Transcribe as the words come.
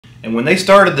And when they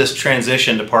started this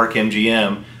transition to Park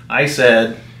MGM, I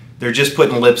said, they're just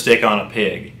putting lipstick on a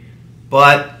pig.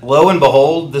 But lo and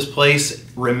behold, this place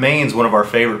remains one of our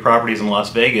favorite properties in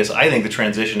Las Vegas. I think the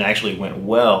transition actually went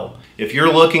well. If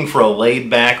you're looking for a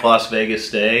laid-back Las Vegas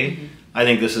stay, I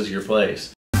think this is your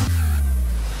place.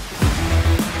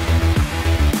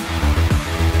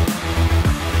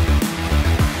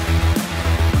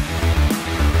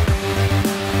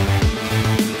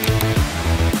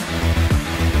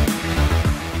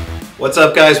 What's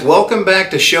up, guys? Welcome back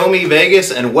to Show Me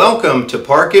Vegas and welcome to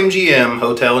Park MGM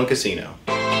Hotel and Casino.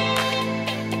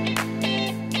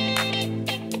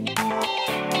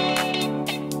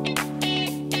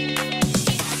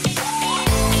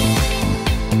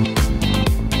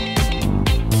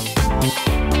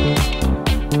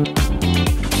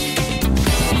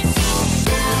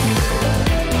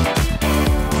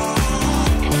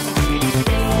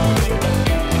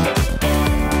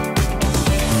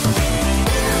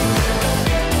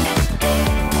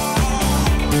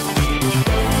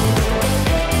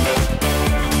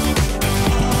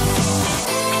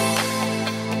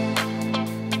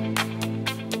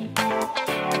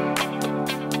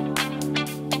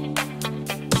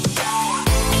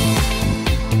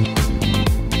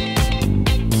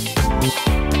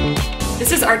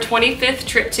 This is our 25th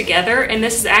trip together, and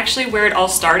this is actually where it all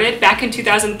started. Back in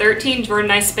 2013, Jordan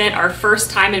and I spent our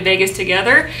first time in Vegas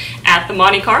together at the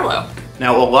Monte Carlo.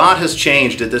 Now, a lot has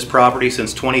changed at this property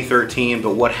since 2013,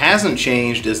 but what hasn't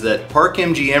changed is that Park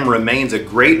MGM remains a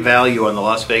great value on the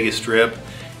Las Vegas Strip.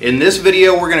 In this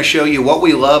video, we're going to show you what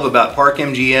we love about Park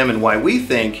MGM and why we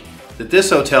think that this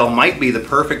hotel might be the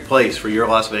perfect place for your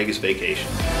Las Vegas vacation.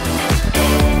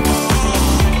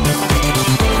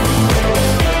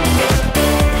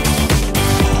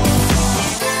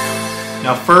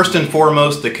 Now, first and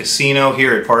foremost, the casino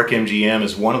here at Park MGM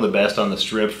is one of the best on the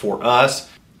Strip for us.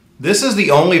 This is the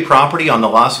only property on the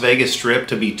Las Vegas Strip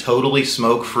to be totally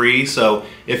smoke-free, so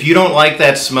if you don't like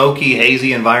that smoky,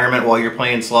 hazy environment while you're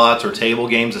playing slots or table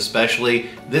games especially,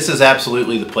 this is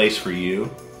absolutely the place for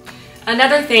you.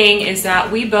 Another thing is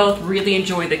that we both really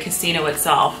enjoy the casino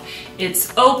itself.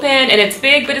 It's open and it's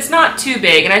big, but it's not too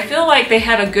big, and I feel like they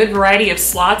have a good variety of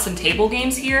slots and table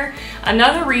games here.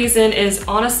 Another reason is,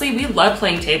 honestly, we love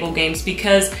playing table games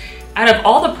because out of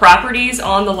all the properties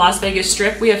on the Las Vegas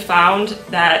Strip, we have found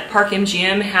that Park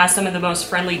MGM has some of the most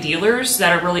friendly dealers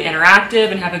that are really interactive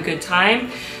and have a good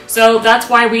time. So that's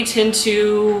why we tend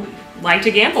to like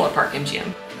to gamble at Park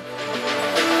MGM.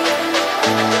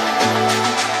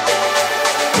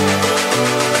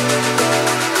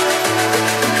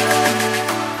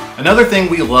 Another thing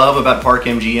we love about Park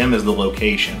MGM is the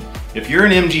location. If you're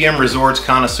an MGM Resorts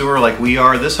connoisseur like we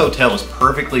are, this hotel is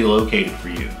perfectly located for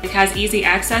you. It has easy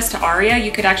access to Aria.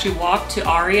 You could actually walk to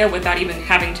Aria without even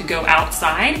having to go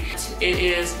outside. It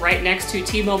is right next to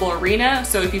T-Mobile Arena,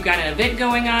 so if you've got an event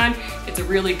going on, it's a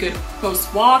really good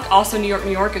close walk. Also, New York,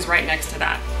 New York is right next to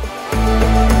that.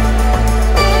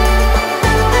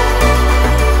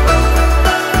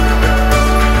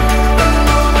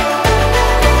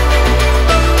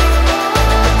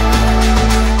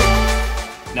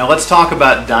 Now let's talk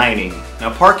about dining.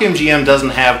 Now, Park MGM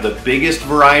doesn't have the biggest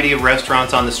variety of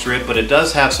restaurants on the Strip, but it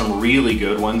does have some really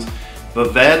good ones.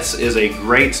 Bavette's is a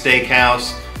great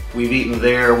steakhouse. We've eaten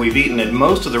there. We've eaten at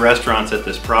most of the restaurants at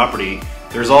this property.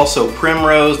 There's also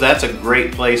Primrose. That's a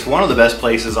great place, one of the best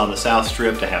places on the South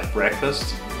Strip to have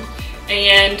breakfast.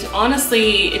 And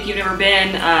honestly, if you've never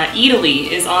been,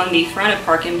 Italy is on the front of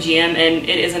Park MGM, and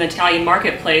it is an Italian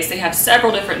marketplace. They have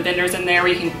several different vendors in there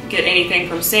where you can get anything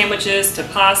from sandwiches to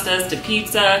pastas to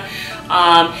pizza.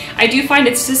 I do find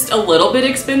it's just a little bit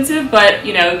expensive, but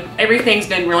you know, everything's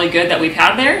been really good that we've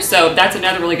had there, so that's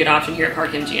another really good option here at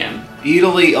Park MGM.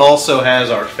 Italy also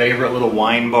has our favorite little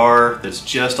wine bar that's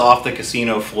just off the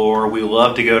casino floor. We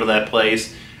love to go to that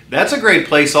place. That's a great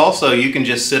place also. You can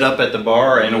just sit up at the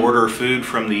bar and order food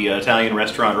from the Italian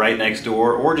restaurant right next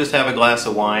door, or just have a glass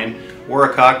of wine or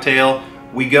a cocktail.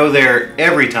 We go there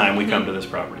every time we come to this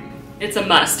property. It's a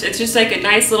must. It's just like a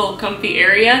nice little comfy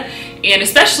area, and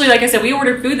especially, like I said, we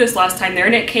ordered food this last time there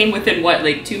and it came within what,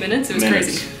 like 2 minutes? It was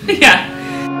crazy. Yeah.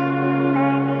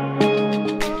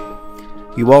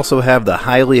 You also have the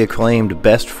highly acclaimed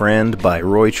Best Friend by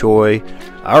Roy Choi,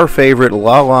 our favorite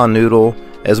La La Noodle,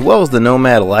 as well as the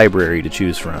Nomad Library to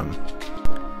choose from.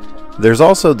 There's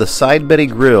also the Side Betty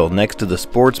Grill next to the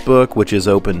Sportsbook, which is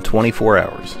open 24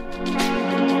 hours.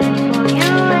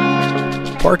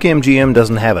 Park MGM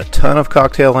doesn't have a ton of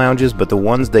cocktail lounges, but the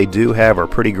ones they do have are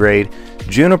pretty great.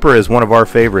 Juniper is one of our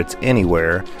favorites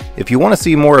anywhere. If you want to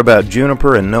see more about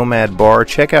Juniper and Nomad Bar,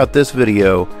 check out this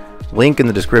video, link in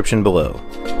the description below.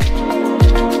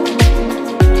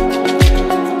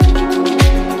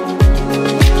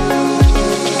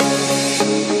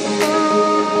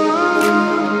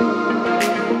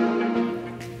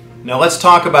 let's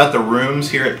talk about the rooms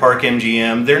here at Park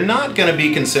MGM. They're not going to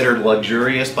be considered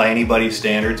luxurious by anybody's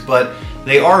standards, but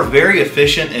they are very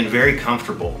efficient and very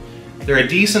comfortable. They're a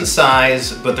decent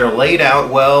size, but they're laid out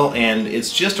well, and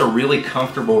it's just a really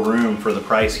comfortable room for the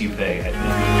price you pay, I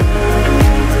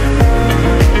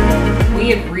think.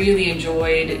 We have really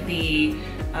enjoyed the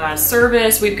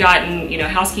service. We've gotten,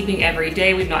 housekeeping every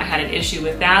day. We've not had an issue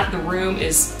with that. The room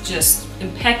is just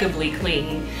impeccably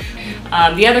clean.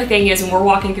 The other thing is, when we're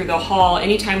walking through the hall,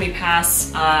 anytime we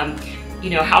pass,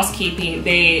 housekeeping,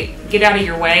 they get out of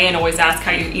your way and always ask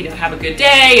how you, have a good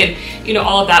day, and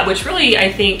all of that, which really I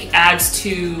think adds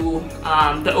to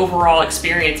the overall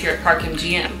experience here at Park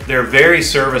MGM. They're very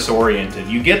service oriented.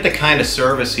 You get the kind of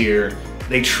service here.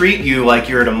 They treat you like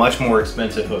you're at a much more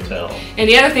expensive hotel. And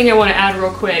the other thing I want to add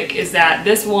real quick is that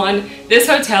this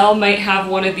hotel might have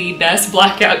one of the best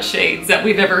blackout shades that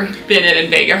we've ever been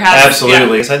in Vegas.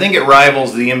 Absolutely. Yeah. I think it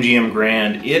rivals the MGM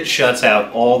Grand. It shuts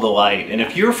out all the light. And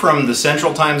if you're from the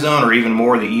Central Time Zone or even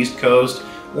more the East Coast,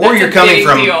 or you're coming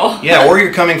from or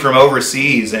you're coming from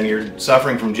overseas and you're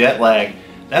suffering from jet lag,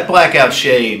 that blackout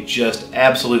shade just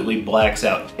absolutely blacks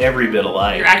out every bit of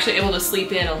light. You're actually able to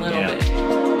sleep in a little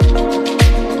bit.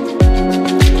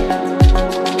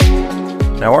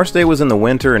 Now, our stay was in the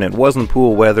winter and it wasn't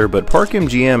pool weather, but Park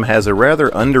MGM has a rather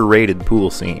underrated pool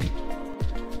scene.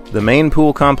 The main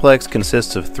pool complex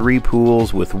consists of 3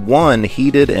 pools with 1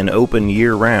 heated and open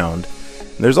year-round.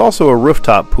 There's also a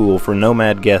rooftop pool for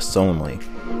Nomad guests only.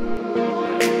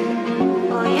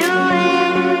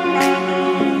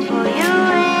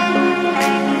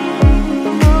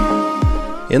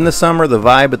 In the summer, the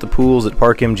vibe at the pools at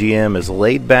Park MGM is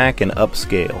laid back and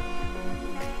upscale.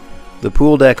 The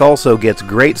pool deck also gets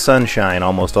great sunshine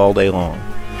almost all day long.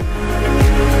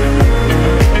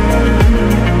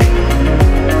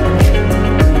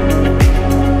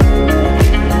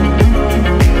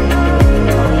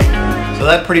 So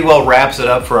that pretty well wraps it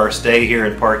up for our stay here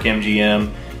at Park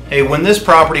MGM. Hey, when this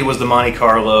property was the Monte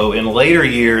Carlo, in later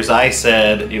years I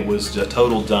said it was a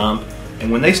total dump.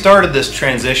 And when they started this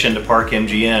transition to Park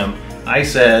MGM, I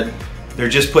said they're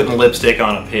just putting lipstick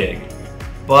on a pig.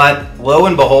 But lo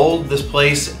and behold, this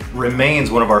place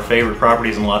remains one of our favorite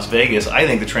properties in Las Vegas. I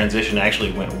think the transition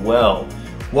actually went well.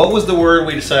 What was the word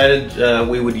we decided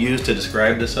we would use to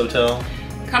describe this hotel?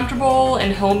 Comfortable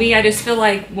and homey. I just feel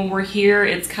like when we're here,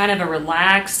 it's kind of a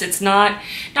relaxed. It's not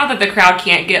that the crowd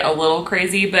can't get a little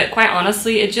crazy, but quite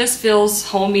honestly, it just feels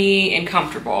homey and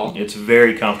comfortable. It's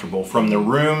very comfortable. From the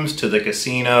rooms to the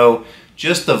casino,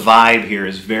 just the vibe here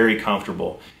is very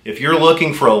comfortable. If you're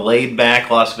looking for a laid-back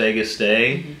Las Vegas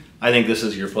stay, I think this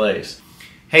is your place.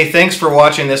 Hey, thanks for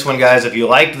watching this one, guys. If you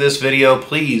liked this video,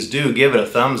 please do give it a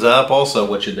thumbs up. Also,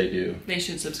 what should they do? They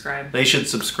should subscribe. They should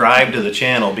subscribe to the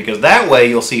channel, because that way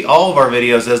you'll see all of our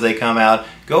videos as they come out.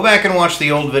 Go back and watch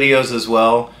the old videos as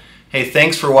well. Hey,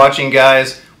 thanks for watching,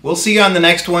 guys. We'll see you on the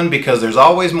next one, because there's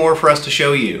always more for us to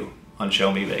show you on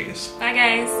Show Me Vegas. Bye,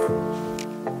 guys.